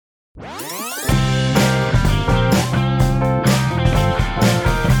Welcome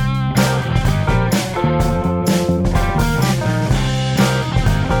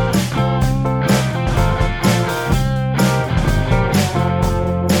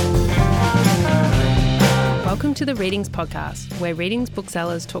to the Readings Podcast, where Readings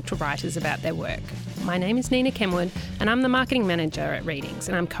booksellers talk to writers about their work. My name is Nina Kenwood, and I'm the Marketing Manager at Readings,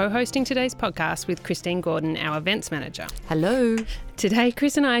 and I'm co-hosting today's podcast with Christine Gordon, our Events Manager. Hello. Today,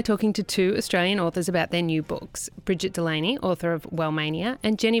 Chris and I are talking to two Australian authors about their new books, Brigid Delaney, author of Wellmania,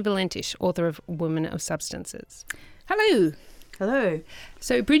 and Jenny Valentish, author of Women of Substances. Hello. Hello.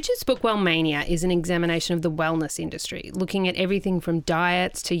 So Brigid's book Wellmania is an examination of the wellness industry, looking at everything from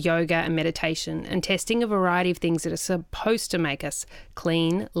diets to yoga and meditation, and testing a variety of things that are supposed to make us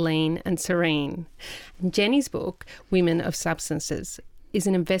clean, lean and serene. And Jenny's book, Women of Substances, is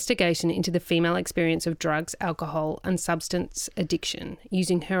an investigation into the female experience of drugs, alcohol and substance addiction,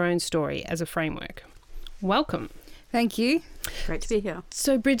 using her own story as a framework. Welcome. Thank you. Great to be here.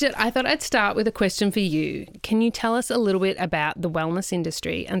 So, Brigid, I thought I'd start with a question for you. Can you tell us a little bit about the wellness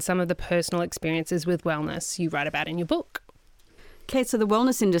industry and some of the personal experiences with wellness you write about in your book? Okay, so the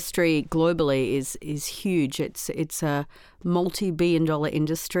wellness industry globally is huge. It's a multi-billion-dollar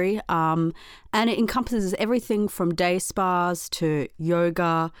industry, and it encompasses everything from day spas to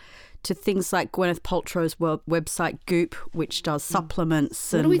yoga to things like Gwyneth Paltrow's website Goop, which does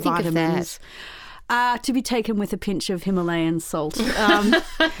supplements and vitamins. Think of that? To be taken with a pinch of Himalayan salt.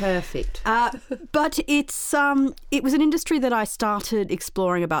 Perfect. But it was an industry that I started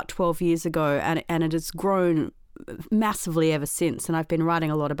exploring about 12 years ago, and it has grown massively ever since. And I've been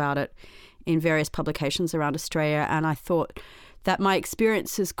writing a lot about it in various publications around Australia. And I thought that my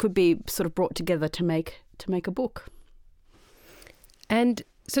experiences could be sort of brought together to make a book. And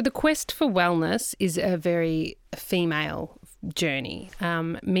so the quest for wellness is a very female journey.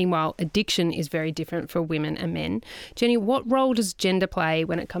 Meanwhile, addiction is very different for women and men. Jenny, what role does gender play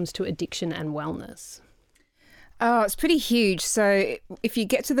when it comes to addiction and wellness? Oh, it's pretty huge. So if you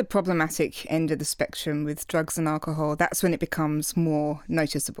get to the problematic end of the spectrum with drugs and alcohol, that's when it becomes more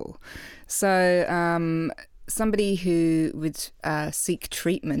noticeable. So somebody who would seek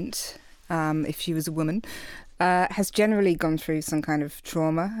treatment, if she was a woman, has generally gone through some kind of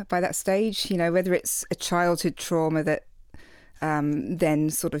trauma by that stage, whether it's a childhood trauma that then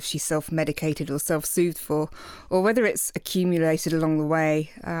sort of she's self-medicated or self-soothed for, or whether it's accumulated along the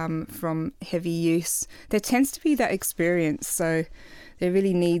way from heavy use. There tends to be that experience. So there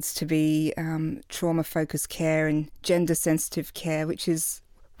really needs to be trauma-focused care and gender-sensitive care, which is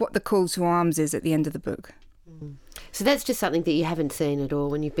what the call to arms is at the end of the book. So that's just something that you haven't seen at all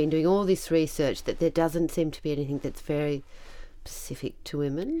when you've been doing all this research, that there doesn't seem to be anything that's very specific to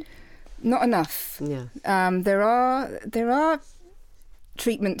women? Not enough. Yeah. There are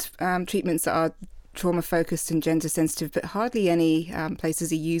treatments that are trauma focused and gender sensitive, but hardly any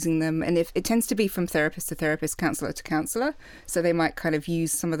places are using them. And if it tends to be from therapist to therapist, counsellor to counsellor, so they might kind of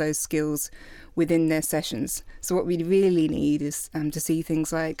use some of those skills within their sessions. So what we really need is to see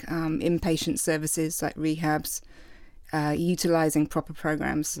things like inpatient services, like rehabs, utilising proper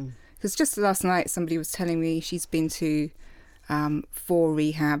programs. Because just last night, somebody was telling me she's been to 4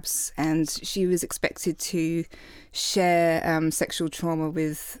 rehabs, and she was expected to share sexual trauma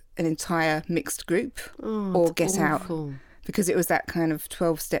with an entire mixed group or get awful. out, because it was that kind of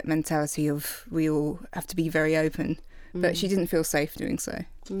 12-step mentality of we all have to be very open, but she didn't feel safe doing so.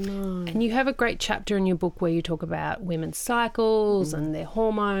 No. And you have a great chapter in your book where you talk about women's cycles and their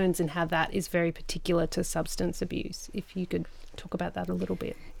hormones and how that is very particular to substance abuse. If you could talk about that a little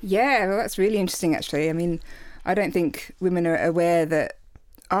bit. Yeah, well, that's really interesting, actually. I mean, I don't think women are aware that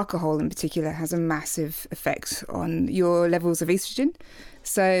alcohol in particular has a massive effect on your levels of estrogen.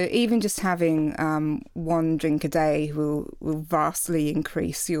 So even just having 1 drink a day will vastly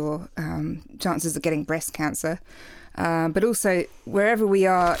increase your chances of getting breast cancer. But also, wherever we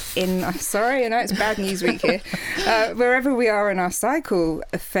are in... Sorry, I know it's bad news week here. Wherever we are in our cycle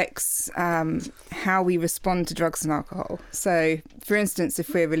affects how we respond to drugs and alcohol. So, for instance,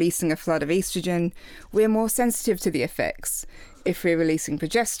 if we're releasing a flood of estrogen, we're more sensitive to the effects. If we're releasing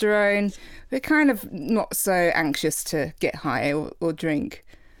progesterone, we're kind of not so anxious to get high or drink.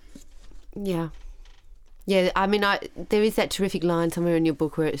 Yeah. Yeah, I mean, there is that terrific line somewhere in your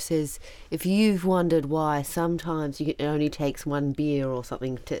book where it says, if you've wondered why sometimes it only takes 1 beer or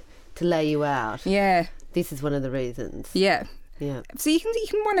something to lay you out. Yeah. This is one of the reasons. Yeah. Yeah. So you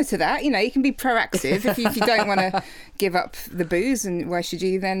can monitor that. You can be proactive. if you don't want to give up the booze, and why should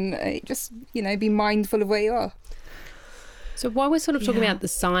you then just be mindful of where you are. So while we're sort of talking about the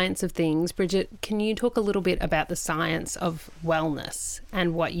science of things, Brigid, can you talk a little bit about the science of wellness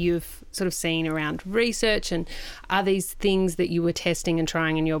and what you've sort of seen around research, and are these things that you were testing and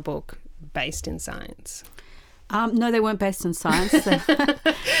trying in your book based in science? No, they weren't based on science.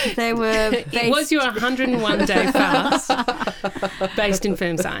 They were based... It was your 101-day fast based in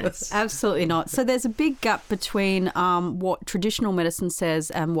firm science. Absolutely not. So there's a big gap between what traditional medicine says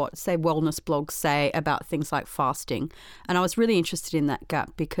and what, say, wellness blogs say about things like fasting. And I was really interested in that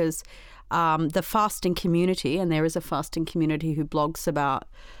gap because the fasting community, and there is a fasting community who blogs about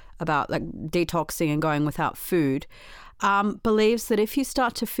like detoxing and going without food, believes that if you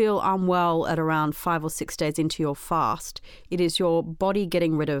start to feel unwell at around 5 or 6 days into your fast, it is your body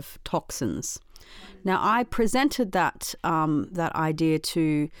getting rid of toxins. Now, I presented that idea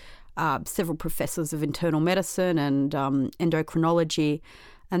to several professors of internal medicine and endocrinology,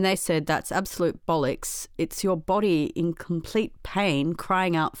 and they said that's absolute bollocks. It's your body in complete pain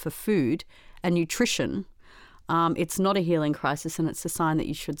crying out for food and nutrition. It's not a healing crisis, and it's a sign that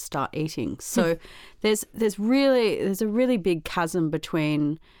you should start eating. So there's a really big chasm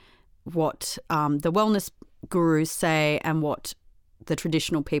between what the wellness gurus say and what the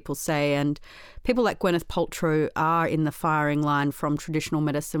traditional people say. And people like Gwyneth Paltrow are in the firing line from traditional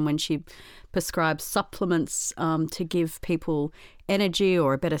medicine when she prescribes supplements to give people energy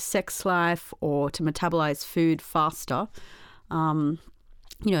or a better sex life or to metabolize food faster.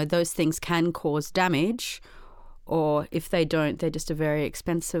 Those things can cause damage. Or if they don't, they're just a very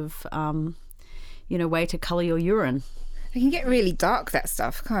expensive, way to colour your urine. It can get really dark, that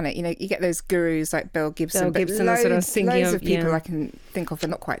stuff, can't it? You get those gurus like Bill Gibson, loads of people I can think of,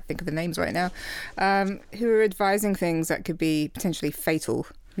 and not quite think of the names right now, who are advising things that could be potentially fatal.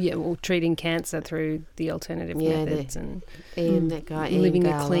 Yeah, or treating cancer through the alternative methods and that guy, living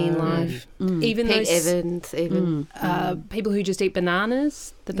a clean life. Even Pete those Evans, people who just eat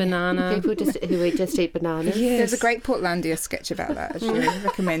bananas, banana people who just eat bananas. Yes. There's a great Portlandia sketch about that. Actually, I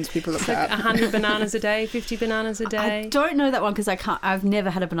recommend people look that up. 100 bananas a day, 50 bananas a day. I don't know that one because I've never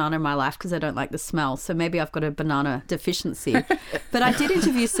had a banana in my life because I don't like the smell. So maybe I've got a banana deficiency. But I did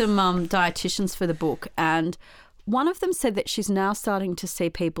interview some dietitians for the book, and one of them said that she's now starting to see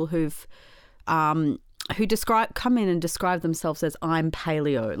people who come in and describe themselves as I'm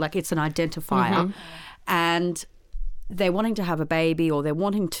paleo, like it's an identifier, and they're wanting to have a baby or they're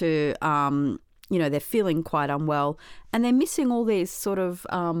wanting to, they're feeling quite unwell, and they're missing all these sort of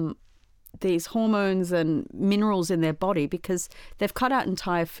these hormones and minerals in their body because they've cut out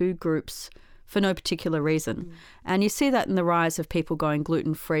entire food groups for no particular reason. And you see that in the rise of people going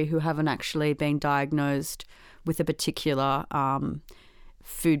gluten-free who haven't actually been diagnosed with a particular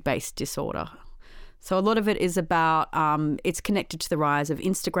food-based disorder. So a lot of it is about, it's connected to the rise of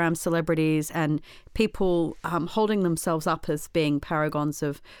Instagram celebrities and people holding themselves up as being paragons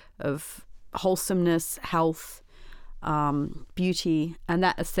of wholesomeness, health, beauty, and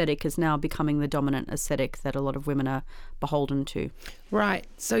that aesthetic is now becoming the dominant aesthetic that a lot of women are beholden to. Right.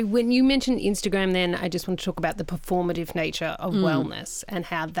 So when you mentioned Instagram, then I just want to talk about the performative nature of wellness and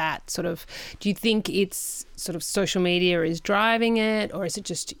how that sort of, do you think it's sort of social media is driving it, or is it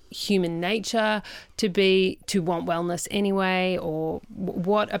just human nature to want wellness anyway, or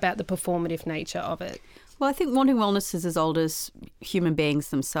what about the performative nature of it? Well, I think wanting wellness is as old as human beings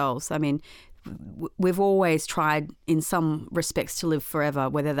themselves. I mean, we've always tried in some respects to live forever,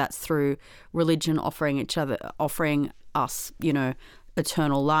 whether that's through religion offering us,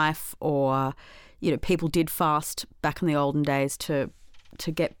 eternal life, or, people did fast back in the olden days to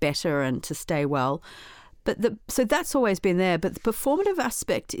get better and to stay well. But so that's always been there. But the performative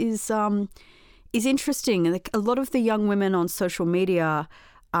aspect is interesting. And a lot of the young women on social media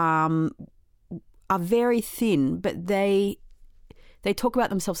are very thin, but they talk about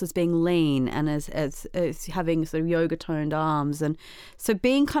themselves as being lean and as having sort of yoga toned arms, and so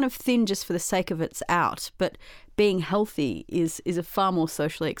being kind of thin just for the sake of it's out, but being healthy is a far more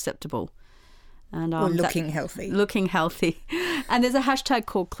socially acceptable. And or looking healthy. And there's a hashtag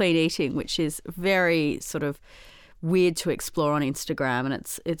called clean eating, which is very sort of weird to explore on Instagram, and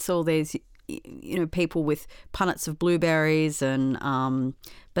it's all these people with punnets of blueberries and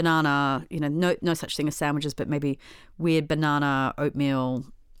banana, no such thing as sandwiches, but maybe weird banana oatmeal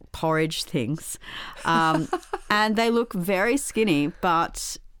porridge things. And they look very skinny,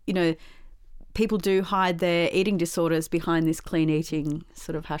 but, people do hide their eating disorders behind this clean eating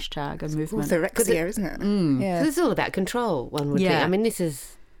sort of hashtag and movement. Orthorexia, isn't it? Yeah. It's all about control, one would think. I mean, this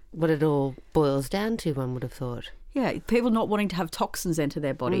is what it all boils down to, one would have thought. Yeah, people not wanting to have toxins enter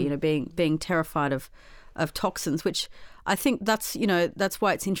their body, being terrified of toxins, which I think that's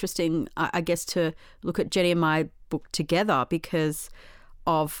why it's interesting, I guess, to look at Jenny and my book together because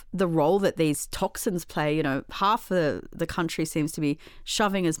of the role that these toxins play. You know, half the country seems to be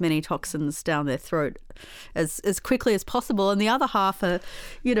shoving as many toxins down their throat as quickly as possible, and the other half are,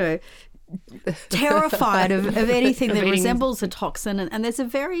 you know, terrified of anything that resembles a toxin, and there's a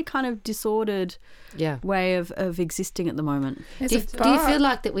very kind of disordered way of existing at the moment. Do you feel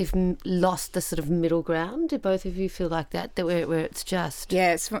like that we've lost the sort of middle ground? Do both of you feel like that where it's just...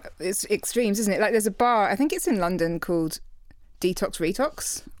 Yeah, it's extremes, isn't it? Like there's a bar, I think it's in London, called Detox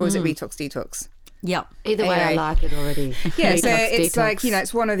Retox, or is it Retox Detox? Yeah. Either way, I like it already. Yeah, Retox, so it's detox. like, you know,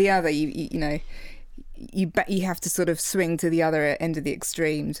 it's one or the other. You know, you have to sort of swing to the other end of the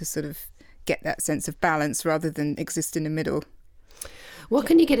extreme to sort of get that sense of balance rather than exist in the middle. What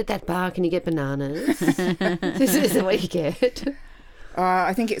can you get at that bar? Can you get bananas? Is that what you get?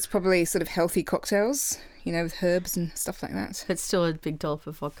 I think it's probably sort of healthy cocktails, you know, with herbs and stuff like that. It's still a big dollop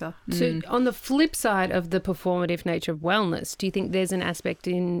of vodka. So on the flip side of the performative nature of wellness, do you think there's an aspect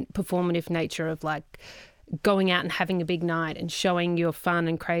in performative nature of like going out and having a big night and showing your fun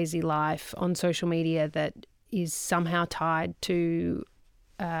and crazy life on social media that is somehow tied to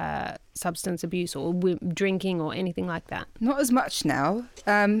substance abuse or drinking or anything like that? Not as much now.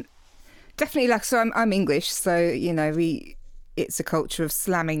 Definitely, like, so I'm English, so, you know, it's a culture of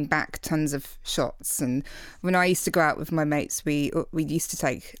slamming back tons of shots. And when I used to go out with my mates, we used to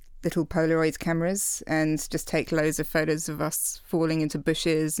take little Polaroid cameras and just take loads of photos of us falling into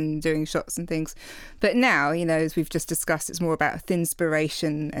bushes and doing shots and things. But now, you know, as we've just discussed, it's more about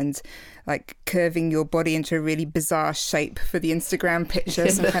thinspiration and like curving your body into a really bizarre shape for the Instagram picture,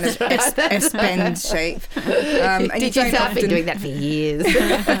 some kind of S-bend shape. And I've been doing that for years.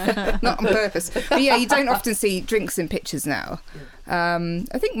 Not on purpose. But yeah, you don't often see drinks in pictures now.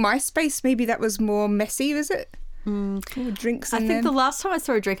 I think MySpace, maybe that was more messy, was it? Drinks. I think the last time I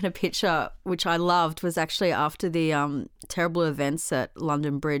saw a drink in a picture, which I loved, was actually after the terrible events at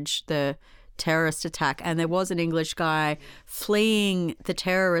London Bridge, the terrorist attack, and there was an English guy fleeing the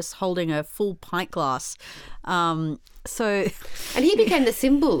terrorists holding a full pint glass. And he became the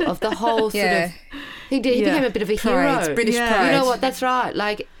symbol of the whole sort of... He became a bit of a pride, hero. British pride. You know what? That's right.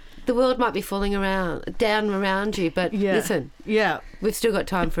 Like, the world might be falling down around you, but listen, we've still got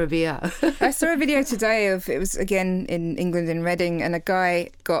time for a beer. I saw a video today it was again in England, in Reading, and a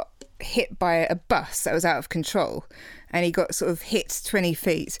guy got hit by a bus that was out of control, and he got sort of hit 20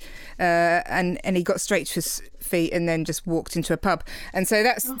 feet, and he got straight to his feet and then just walked into a pub. And so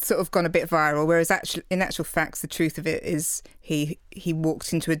that's sort of gone a bit viral, whereas in actual facts, the truth of it is he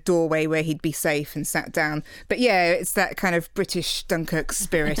walked into a doorway where he'd be safe and sat down. But yeah, it's that kind of British Dunkirk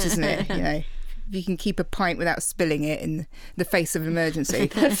spirit, isn't it? You know, if you can keep a pint without spilling it in the face of emergency.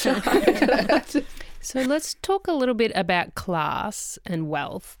 That's right. So let's talk a little bit about class and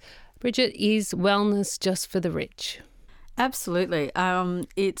wealth. Brigid, is wellness just for the rich? Absolutely.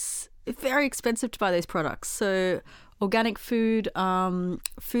 It's very expensive to buy these products. So organic food,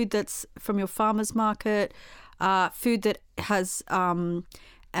 food that's from your farmer's market, food that has an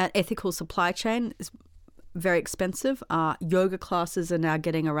ethical supply chain is very expensive. Yoga classes are now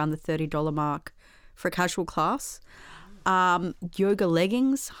getting around the $30 mark for a casual class. Yoga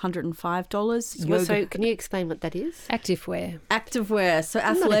leggings, $105. So can you explain what that is? Activewear. So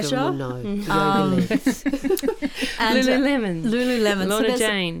athleisure. Yoga legs. And Lululemon. So there's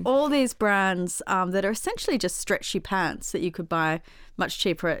Jane. all these brands that are essentially just stretchy pants that you could buy much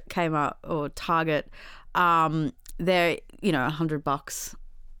cheaper at Kmart or Target. They're, you know, $100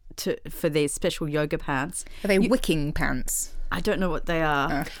 for these special yoga pants. Are they wicking pants? I don't know what they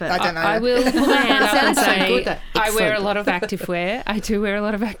are. But I don't know. I will put my hand up and Sounds so say good, though. I wear a Excellent. lot of activewear. I do wear a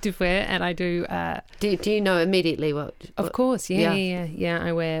lot of activewear, and I do... Do you know immediately what? Of course, yeah.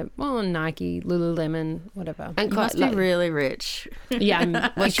 I wear Nike, Lululemon, whatever. And you must be really rich. Yeah, I'm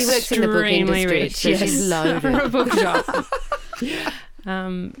well, she works in the book extremely industry, rich. so Yes. she's loaded. For a bookshop.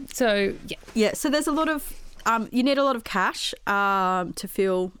 So yeah. Yeah, so there's a lot of... you need a lot of cash to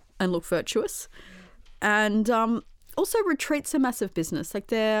feel and look virtuous. And also retreats are massive business. Like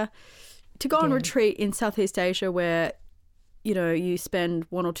to go on retreat in Southeast Asia where, you know, you spend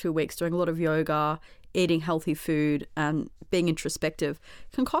 1 or 2 weeks doing a lot of yoga, eating healthy food and being introspective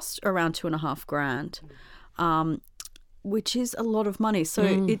can cost around $2,500, which is a lot of money.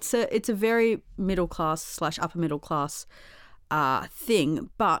 So it's a very middle class / upper middle class thing.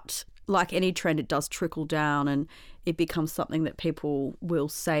 But like any trend, it does trickle down and it becomes something that people will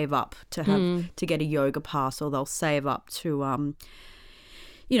save up to have to get a yoga pass, or they'll save up to,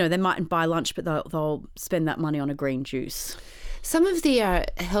 you know, they mightn't buy lunch, but they'll spend that money on a green juice. Some of the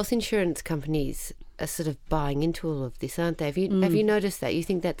health insurance companies are sort of buying into all of this, aren't they? Have you noticed that? You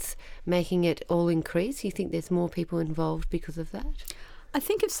think that's making it all increase? You think there's more people involved because of that? I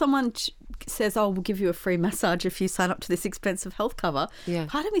think if someone says, "Oh, we'll give you a free massage if you sign up to this expensive health cover,"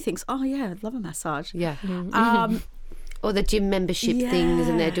 part of me thinks, "Oh yeah, I'd love a massage." Yeah. Or the gym membership things,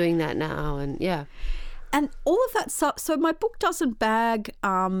 and they're doing that now, and And all of that stuff. So my book doesn't bag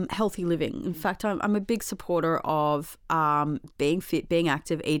healthy living. In fact, I'm a big supporter of being fit, being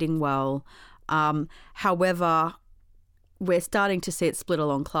active, eating well. However, we're starting to see it split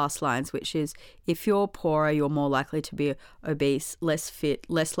along class lines, which is if you're poorer, you're more likely to be obese, less fit,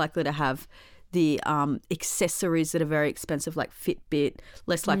 less likely to have the accessories that are very expensive like Fitbit,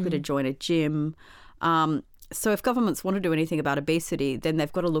 less likely to join a gym. So if governments want to do anything about obesity, then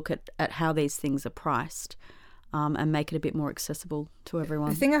they've got to look at how these things are priced and make it a bit more accessible to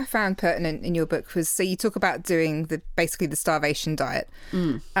everyone. The thing I found pertinent in your book was, so you talk about doing basically the starvation diet,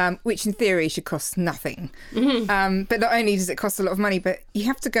 which in theory should cost nothing. But not only does it cost a lot of money, but you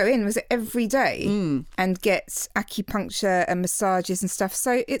have to go in, was it every day, and get acupuncture and massages and stuff.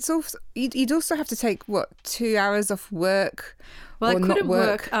 So it's also, you'd also have to take, 2 hours off work? Well, or I couldn't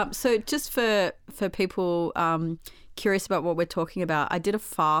not work. So just for people curious about what we're talking about, I did a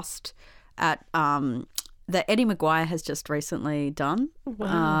fast at that Eddie Maguire has just recently done.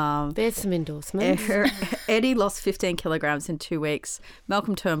 Wow. There's some endorsements. Eddie lost 15 kilograms in 2 weeks.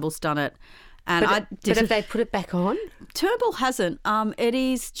 Malcolm Turnbull's done it. And but have they put it back on? Turnbull hasn't.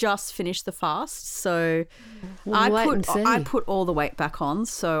 Eddie's just finished the fast, so I put all the weight back on.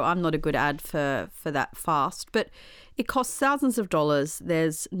 So I'm not a good ad for that fast, but it costs thousands of dollars.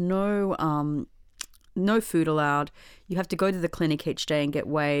 There's no food allowed. You have to go to the clinic each day and get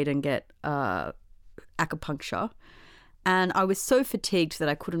weighed and get acupuncture. And I was so fatigued that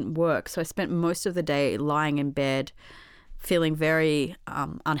I couldn't work, so I spent most of the day lying in bed, feeling very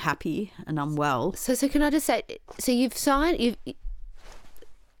unhappy and unwell. So can I just say, so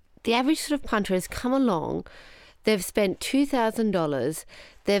the average sort of punter has come along, they've spent $2,000,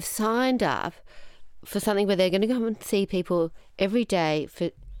 they've signed up for something where they're going to come and see people every day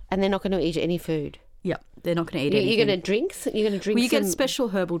and they're not going to eat any food. Yep, they're not going to eat anything. You're going to drinks? You're going to drink you get special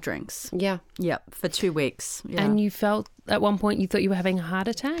herbal drinks. Yeah. Yep, for 2 weeks. Yeah. And you felt at one point you thought you were having a heart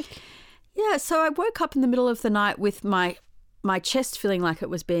attack? Yeah, so I woke up in the middle of the night with my chest feeling like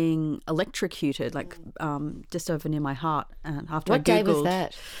it was being electrocuted, like just over near my heart. And after What day was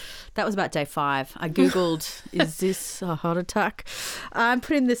that? That was about day 5. I Googled, is this a heart attack? I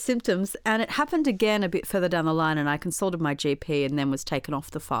put in the symptoms, and it happened again a bit further down the line, and I consulted my GP and then was taken off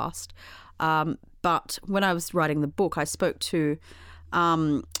the fast. But when I was writing the book, I spoke to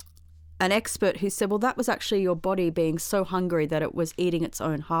an expert who said, well, that was actually your body being so hungry that it was eating its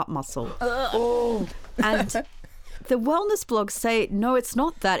own heart muscle. And the wellness blogs say, no, it's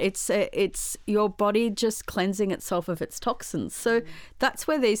not that. It's your body just cleansing itself of its toxins. So that's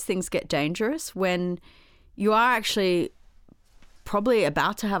where these things get dangerous, when you are actually probably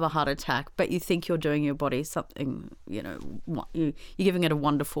about to have a heart attack, but you think you're doing your body something, you're giving it a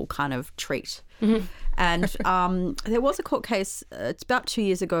wonderful kind of treat. And there was a court case, it's about 2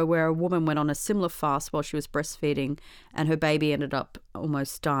 years ago, where a woman went on a similar fast while she was breastfeeding and her baby ended up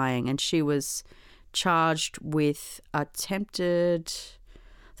almost dying, and she was charged with attempted,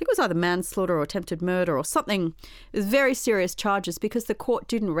 I think it was either manslaughter or attempted murder or something. It was very serious charges because the court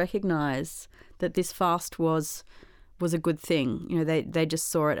didn't recognise that this fast was a good thing. They just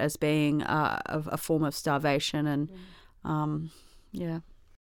saw it as being a form of starvation, and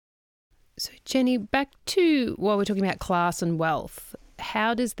So Jenny, back to while we're talking about class and wealth,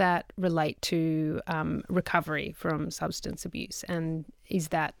 how does that relate to recovery from substance abuse, and does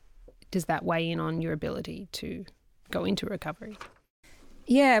that weigh in on your ability to go into recovery?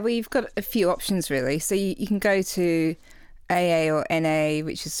 Yeah, well, you've got a few options really. So you can go to AA or NA,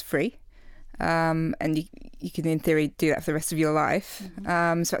 which is free. And you can, in theory, do that for the rest of your life.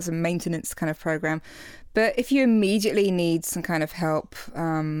 So that's a maintenance kind of program. But if you immediately need some kind of help,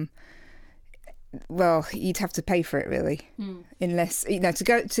 well, you'd have to pay for it really. Unless,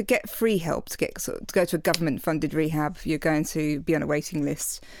 to get free help, to go to a government-funded rehab, you're going to be on a waiting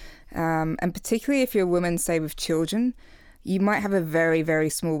list. And particularly if you're a woman, say, with children, you might have a very, very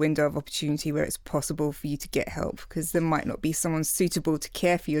small window of opportunity where it's possible for you to get help, because there might not be someone suitable to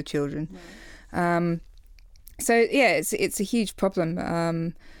care for your children. So yeah, it's a huge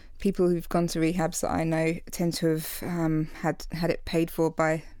problem. People who've gone to rehabs that I know tend to have had it paid for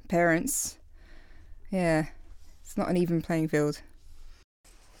by parents. Yeah, it's not an even playing field.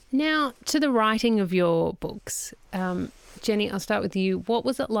 Now, to the writing of your books. Jenny, I'll start with you. What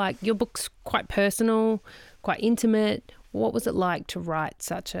was it like? Your book's quite personal, quite intimate. What was it like to write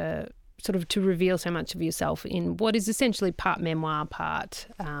such a sort of to reveal so much of yourself in what is essentially part memoir, part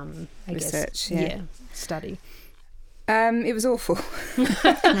research, study? It was awful.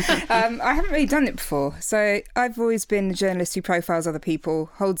 I haven't really done it before. So I've always been a journalist who profiles other people,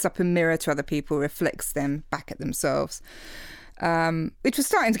 holds up a mirror to other people, reflects them back at themselves, which was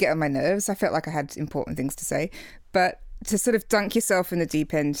starting to get on my nerves. I felt like I had important things to say. But to sort of dunk yourself in the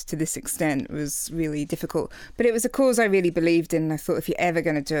deep end to this extent was really difficult. But it was a cause I really believed in. I thought if you're ever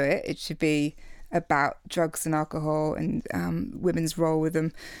going to do it, it should be about drugs and alcohol and women's role with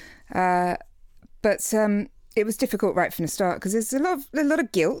them. But it was difficult right from the start because there's a lot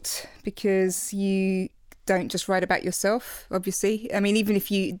of guilt because you don't just write about yourself, obviously. I mean, even if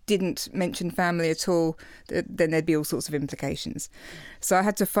you didn't mention family at all, then there'd be all sorts of implications. So I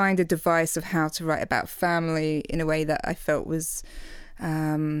had to find a device of how to write about family in a way that I felt was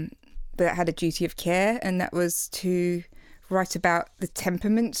that had a duty of care, and that was to write about the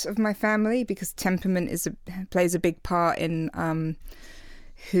temperament of my family, because temperament plays a big part in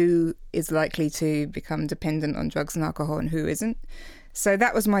who is likely to become dependent on drugs and alcohol and who isn't. So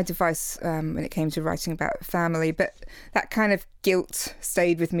that was my device when it came to writing about family. But that kind of guilt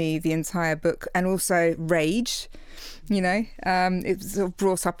stayed with me the entire book, and also rage. It sort of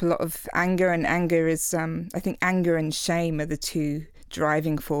brought up a lot of anger, and anger is, I think anger and shame are the two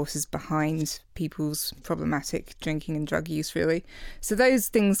driving forces behind people's problematic drinking and drug use, really. So those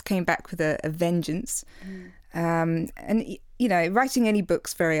things came back with a vengeance. And, writing any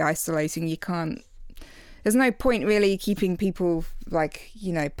book's very isolating. There's no point really keeping people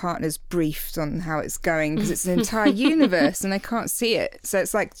partners briefed on how it's going, because it's an entire universe and they can't see it. So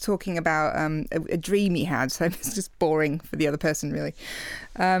it's like talking about a dream you had. So it's just boring for the other person, really.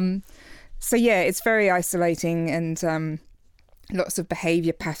 It's very isolating, and lots of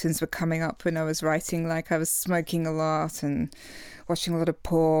behaviour patterns were coming up when I was writing. Like I was smoking a lot and watching a lot of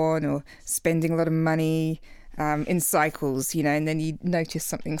porn or spending a lot of money. In cycles, and then you notice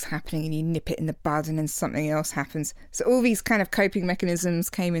something's happening and you nip it in the bud, and then something else happens. So all these kind of coping mechanisms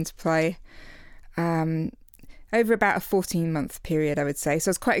came into play over about a 14-month period, I would say. So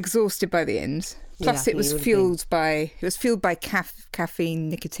I was quite exhausted by the end. Plus, it was fueled by caffeine,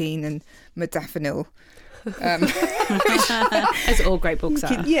 nicotine, and modafinil. As all great books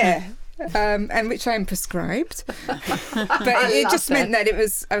are. Yeah. And which I'm prescribed, but it just meant that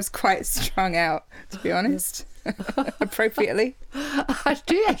I was quite strung out, to be honest. Appropriately. I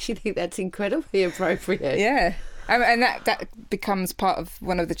do actually think that's incredibly appropriate. Yeah, and that becomes part of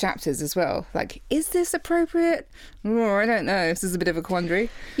one of the chapters as well. Like, is this appropriate? Oh, I don't know. This is a bit of a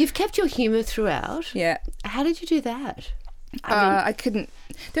quandary. You've kept your humour throughout. Yeah. How did you do that? I couldn't.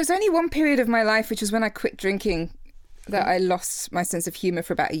 There was only one period of my life, which was when I quit drinking, that I lost my sense of humour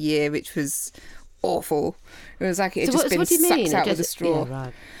for about a year, which was awful. It was like it had just been sucked out with a straw. Yeah,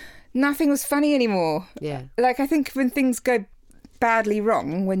 right. Nothing was funny anymore. Yeah. Like, I think when things go badly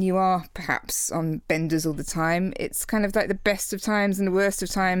wrong, when you are perhaps on benders all the time, it's kind of like the best of times and the worst of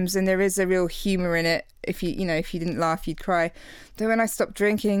times, and there is a real humour in it. If you didn't laugh, you'd cry. Though when I stopped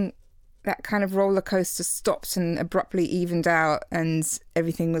drinking, that kind of roller coaster stopped and abruptly evened out, and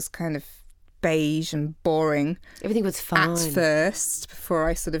everything was kind of beige and boring. Everything was fine at first, before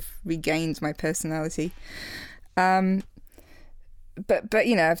I sort of regained my personality. But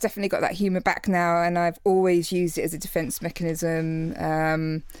I've definitely got that humour back now, and I've always used it as a defence mechanism.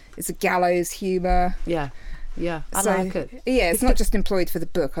 It's a gallows humour. Yeah, I like it. Yeah, it's not just employed for the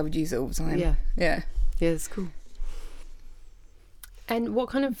book. I would use it all the time. Yeah, it's cool. And what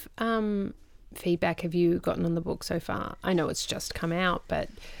kind of feedback have you gotten on the book so far? I know it's just come out, but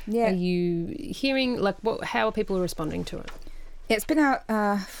are you hearing, how are people responding to it? It's been out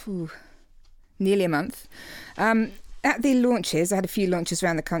nearly a month. At the launches, I had a few launches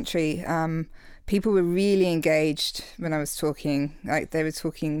around the country. People were really engaged when I was talking. Like, they were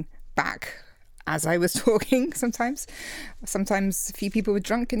talking back as I was talking sometimes. Sometimes a few people were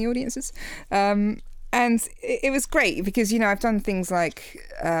drunk in the audiences. And it was great because, I've done things like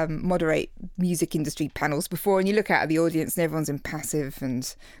moderate music industry panels before, and you look out at the audience and everyone's impassive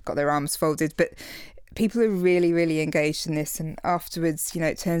and got their arms folded. But people are really, really engaged in this. And afterwards,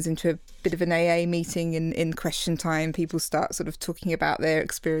 it turns into a bit of an AA meeting in question time. People start sort of talking about their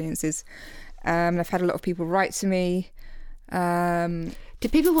experiences. I've had a lot of people write to me. Do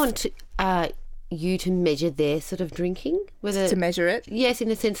people want you to measure their sort of drinking? To measure it? Yes, in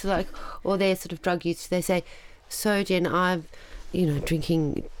the sense of or their sort of drug use. They say, so Jen, I'm,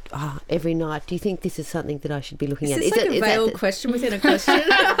 drinking every night. Do you think this is something that I should be looking at? Is it a veiled question within a question?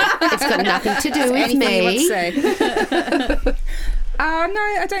 It's got nothing to do with me. No,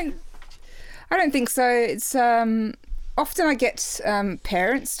 I don't think so. It's Often I get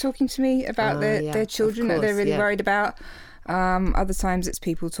parents talking to me about their children that they're really worried about. Other times it's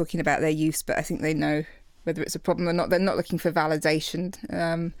people talking about their use, but I think they know whether it's a problem or not. They're not looking for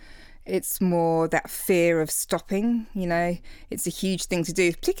validation. It's more that fear of stopping, you know. It's a huge thing to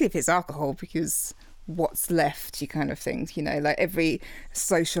do, particularly if it's alcohol, because what's left, you kind of think, you know, like every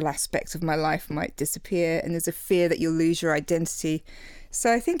social aspect of my life might disappear, and there's a fear that you'll lose your identity.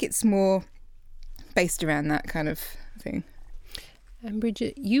 So I think it's more based around that kind of thing. And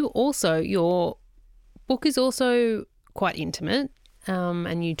Brigid, your book is also quite intimate,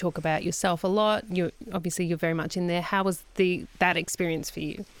 and you talk about yourself a lot. You're very much in there. How was that experience for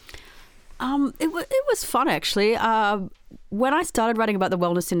you? It was fun, actually. When I started writing about the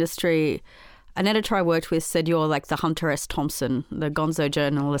wellness industry, an editor I worked with said you're like the Hunter S. Thompson, the gonzo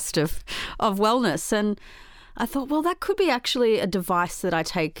journalist of wellness. And I thought, well, that could be actually a device that I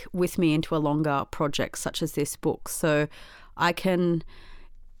take with me into a longer project such as this book. So I can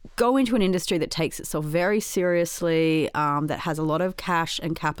go into an industry that takes itself very seriously, that has a lot of cash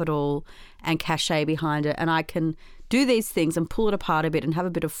and capital and cachet behind it. And I can do these things and pull it apart a bit and have a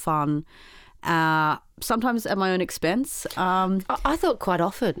bit of fun, sometimes at my own expense. I thought quite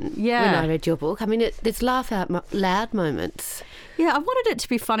often when I read your book. I mean, there's laugh out loud moments. Yeah, I wanted it to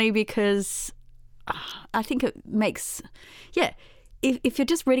be funny because I think it makes, if you're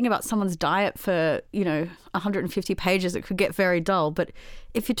just reading about someone's diet for, 150 pages, it could get very dull. But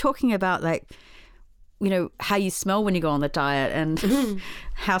if you're talking about how you smell when you go on the diet and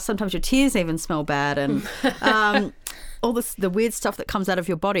how sometimes your tears even smell bad and all the weird stuff that comes out of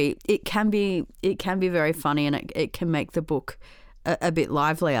your body, it can be very funny, and it can make the book a bit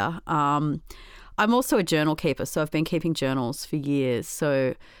livelier. I'm also a journal keeper, so I've been keeping journals for years.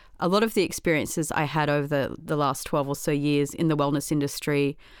 So a lot of the experiences I had over the last 12 or so years in the wellness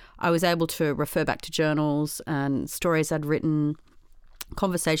industry, I was able to refer back to journals and stories I'd written,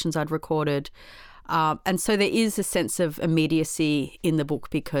 conversations I'd recorded. And so there is a sense of immediacy in the book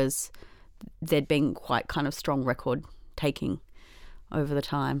because there'd been quite kind of strong record taking over the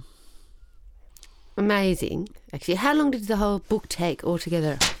time. Amazing. Actually, how long did the whole book take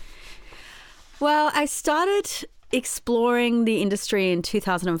altogether? Well, I started exploring the industry in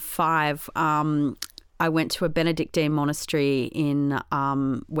 2005. I went to a Benedictine monastery in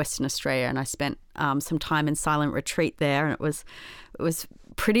Western Australia, and I spent some time in silent retreat there, and it was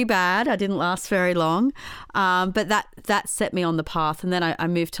pretty bad. I didn't last very long, but that set me on the path. And then I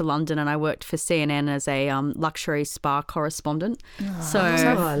moved to London, and I worked for CNN as a luxury spa correspondent.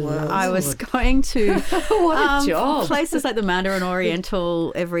 I was going to what a job. Places like the Mandarin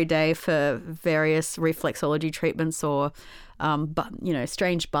Oriental every day for various reflexology treatments or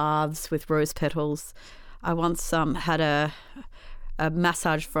strange baths with rose petals. I once had a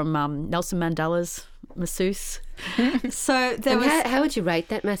massage from Nelson Mandela's masseuse. So how would you rate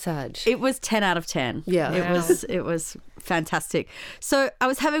that massage? It was 10 out of 10. Yeah. It was fantastic. So I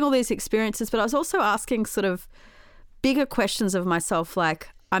was having all these experiences, but I was also asking sort of bigger questions of myself, like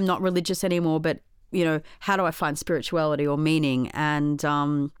I'm not religious anymore, but how do I find spirituality or meaning? And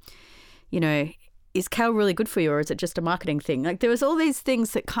is kale really good for you, or is it just a marketing thing? Like there was all these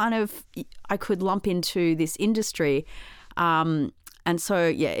things that kind of I could lump into this industry. And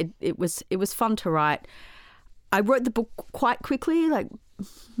so, it was fun to write. I wrote the book quite quickly,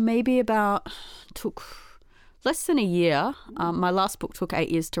 maybe took less than a year. My last book took 8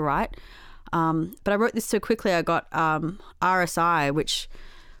 years to write. But I wrote this so quickly I got RSI, which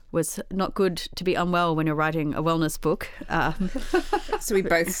was not good to be unwell when you're writing a wellness book. So we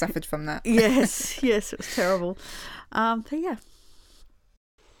both suffered from that. Yes, it was terrible. But yeah.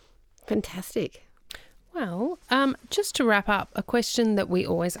 Fantastic. Well, just to wrap up, a question that we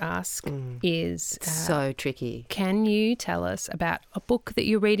always ask is... so tricky. Can you tell us about a book that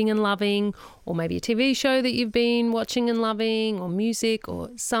you're reading and loving, or maybe a TV show that you've been watching and loving, or music, or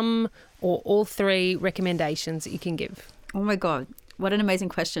all three recommendations that you can give? Oh, my God. What an amazing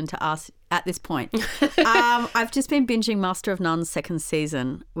question to ask at this point. I've just been binging Master of None's second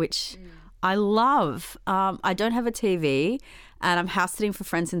season, which I love. I don't have a TV, and I'm house sitting for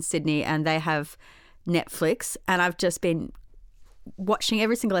friends in Sydney, and they have Netflix, and I've just been watching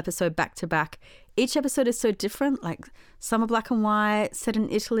every single episode back to back. Each episode is so different. Like some are black and white, set in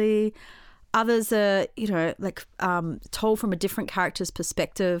Italy. Others are, told from a different character's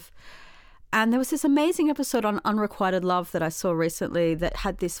perspective. And there was this amazing episode on unrequited love that I saw recently that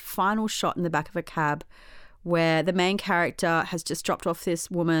had this final shot in the back of a cab where the main character has just dropped off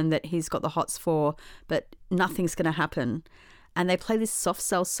this woman that he's got the hots for, but nothing's going to happen. And they play this soft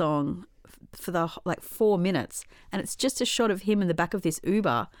cell song for 4 minutes, and it's just a shot of him in the back of this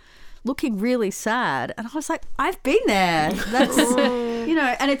Uber looking really sad. And I was like, I've been there. That's, you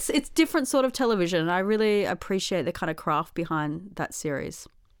know, and it's different sort of television. I really appreciate the kind of craft behind that series.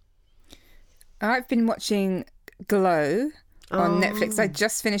 I've been watching Glow on Netflix. I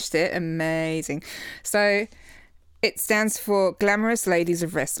just finished it. Amazing. So it stands for Glamorous Ladies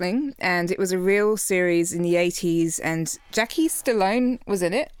of Wrestling, and it was a real series in the 80s, and Jackie Stallone was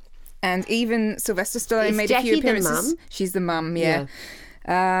in it, and even Sylvester Stallone made a few appearances. The mum? She's the mum, yeah.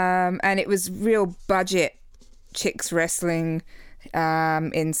 And it was real budget chicks wrestling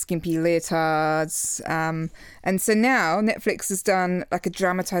in skimpy leotards. And so now Netflix has done like a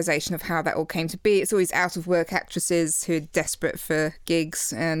dramatization of how that all came to be. It's always out of work actresses who are desperate for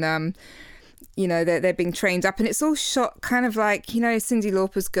gigs, and you know, they're being trained up, and it's all shot kind of like, you know, Cyndi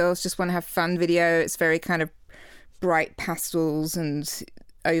Lauper's Girls Just Want to Have Fun video. It's very kind of bright pastels and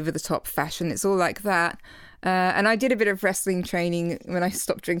over the top fashion. It's all like that. And I did a bit of wrestling training when I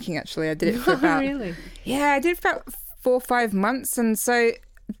stopped drinking, actually. I did it for about... Really? Yeah, I did it for about 4 or 5 months. And so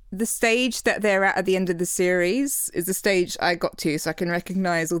the stage that they're at the end of the series is the stage I got to, so I can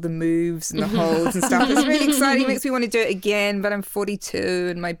recognise all the moves and the holds and stuff. It's really exciting. It makes me want to do it again, but I'm 42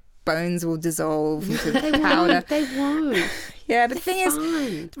 and my bones will dissolve into powder. They won't. Yeah, but the thing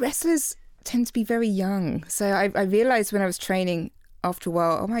is, wrestlers tend to be very young. So I realised when I was training after a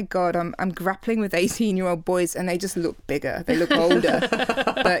while, oh my God, I'm grappling with 18-year-old boys and they just look bigger. They look older.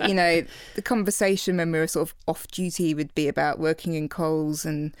 But, you know, the conversation when we were sort of off duty would be about working in Coles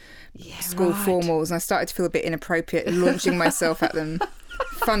and school formals. And I started to feel a bit inappropriate launching myself at them.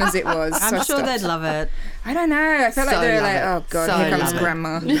 Fun as it was. I'm sure they'd love it. I don't know. I felt like they were like, oh God, here comes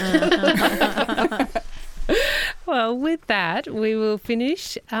Grandma. Well, with that, we will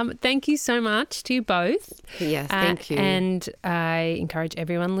finish. Thank you so much to you both. Yes, thank you. And I encourage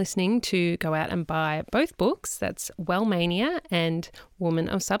everyone listening to go out and buy both books. That's Wellmania and Woman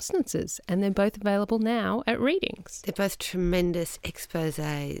of Substances. And they're both available now at Readings. They're both tremendous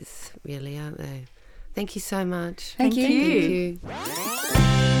exposés, really, aren't they? Thank you so much. Thank you.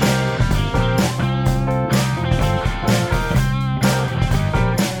 Thank you.